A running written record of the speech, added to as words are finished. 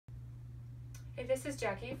Hey, this is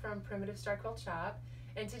Jackie from Primitive Star Quilt Shop,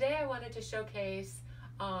 and today I wanted to showcase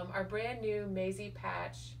our brand new Maisie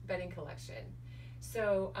Patch bedding collection.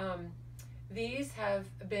 So these have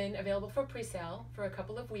been available for pre-sale for a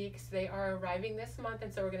couple of weeks. They are arriving this month,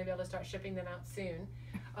 and so we're going to be able to start shipping them out soon.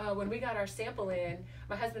 When we got our sample in,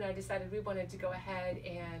 my husband and I decided we wanted to go ahead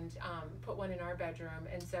and put one in our bedroom,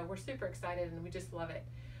 and so we're super excited and we just love it.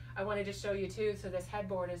 I wanted to show you too, so this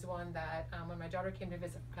headboard is one that when my daughter came to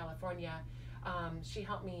visit from California, she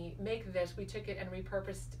helped me make this. We took it and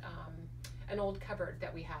repurposed an old cupboard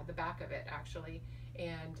that we had, the back of it actually,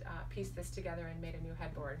 and pieced this together and made a new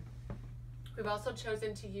headboard. We've also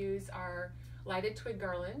chosen to use our lighted twig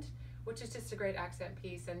garland, which is just a great accent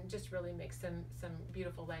piece and just really makes some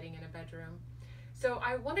beautiful lighting in a bedroom. So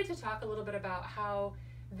I wanted to talk a little bit about how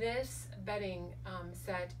this bedding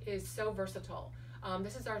set is so versatile.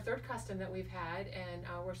 This is our third custom that we've had, and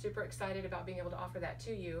we're super excited about being able to offer that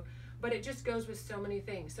to you. But it just goes with so many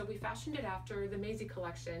things. So we fashioned it after the Maisie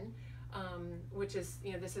collection, which is,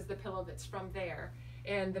 this is the pillow that's from there.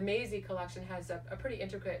 And the Maisie collection has a pretty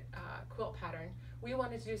intricate quilt pattern. We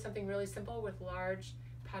wanted to do something really simple with large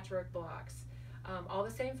patchwork blocks. All the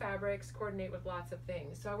same fabrics, coordinate with lots of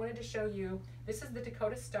things. So I wanted to show you, this is the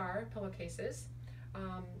Dakota Star pillowcases,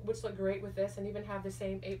 which look great with this and even have the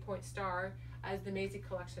same 8-point star as the Maisie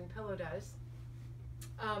collection pillow does.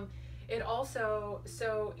 It also,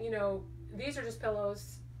 these are just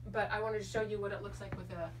pillows, but I wanted to show you what it looks like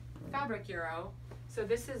with a fabric euro. So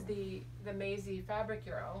this is the Maisie fabric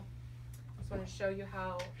euro. Just want to show you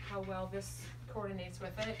how well this coordinates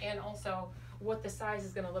with it, and also what the size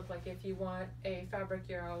is going to look like if you want a fabric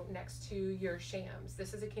euro next to your shams.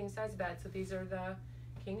 This is a king size bed, so these are the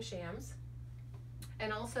king shams.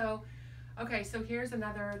 And also, okay, so here's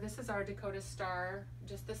another, this is our Dakota Star,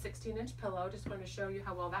 just the 16-inch pillow. Just wanted to show you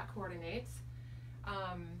how well that coordinates.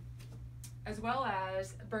 As well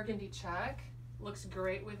as burgundy check. Looks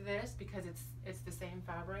great with this because it's the same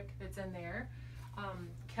fabric that's in there.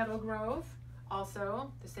 Kettle Grove,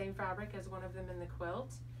 also the same fabric as one of them in the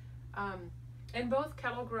quilt. And both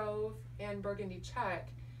Kettle Grove and burgundy check,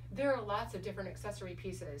 there are lots of different accessory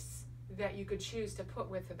pieces that you could choose to put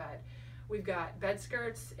with the bed. We've got bed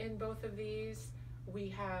skirts in both of these. We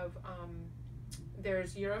have,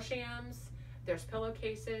 there's Euro shams, there's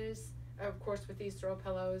pillowcases, of course with these throw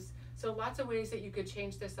pillows. So lots of ways that you could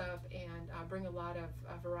change this up and bring a lot of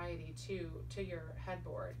variety to your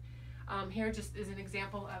headboard. Here just is an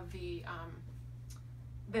example of the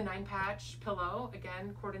 9-patch pillow.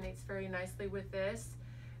 Again, coordinates very nicely with this.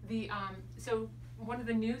 So one of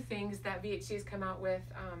the new things that VHC has come out with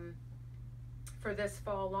for this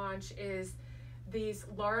fall launch is these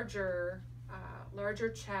larger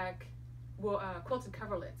check quilted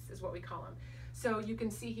coverlets is what we call them. So you can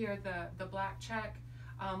see here the black check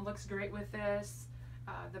looks great with this.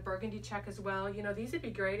 The burgundy check as well. These would be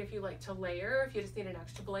great if you like to layer, if you just need an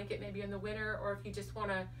extra blanket maybe in the winter, or if you just want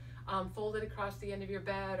to fold it across the end of your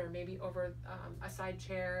bed, or maybe over a side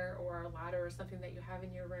chair or a ladder or something that you have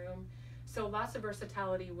in your room. So lots of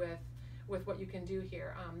versatility with what you can do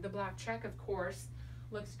here. The black check, of course,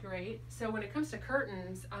 looks great. So when it comes to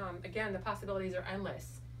curtains, again, the possibilities are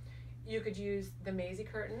endless. You could use the Maisie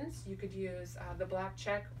curtains, you could use the black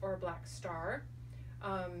check or black star.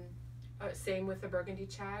 Same with the burgundy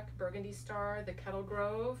check, burgundy star, the Kettle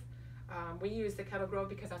Grove. We use the Kettle Grove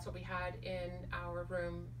because that's what we had in our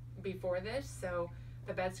room before this. So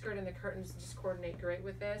the bed skirt and the curtains just coordinate great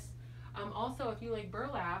with this. Also, if you like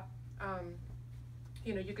burlap,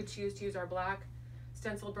 you could choose to use our black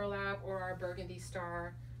stenciled burlap or our burgundy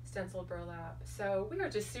star stenciled burlap. So we are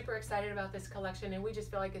just super excited about this collection, and we just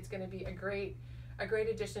feel like it's going to be a great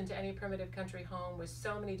addition to any primitive country home with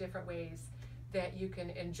so many different ways that you can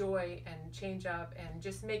enjoy and change up and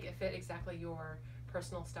just make it fit exactly your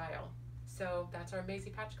personal style. So that's our Maisie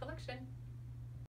Patch collection.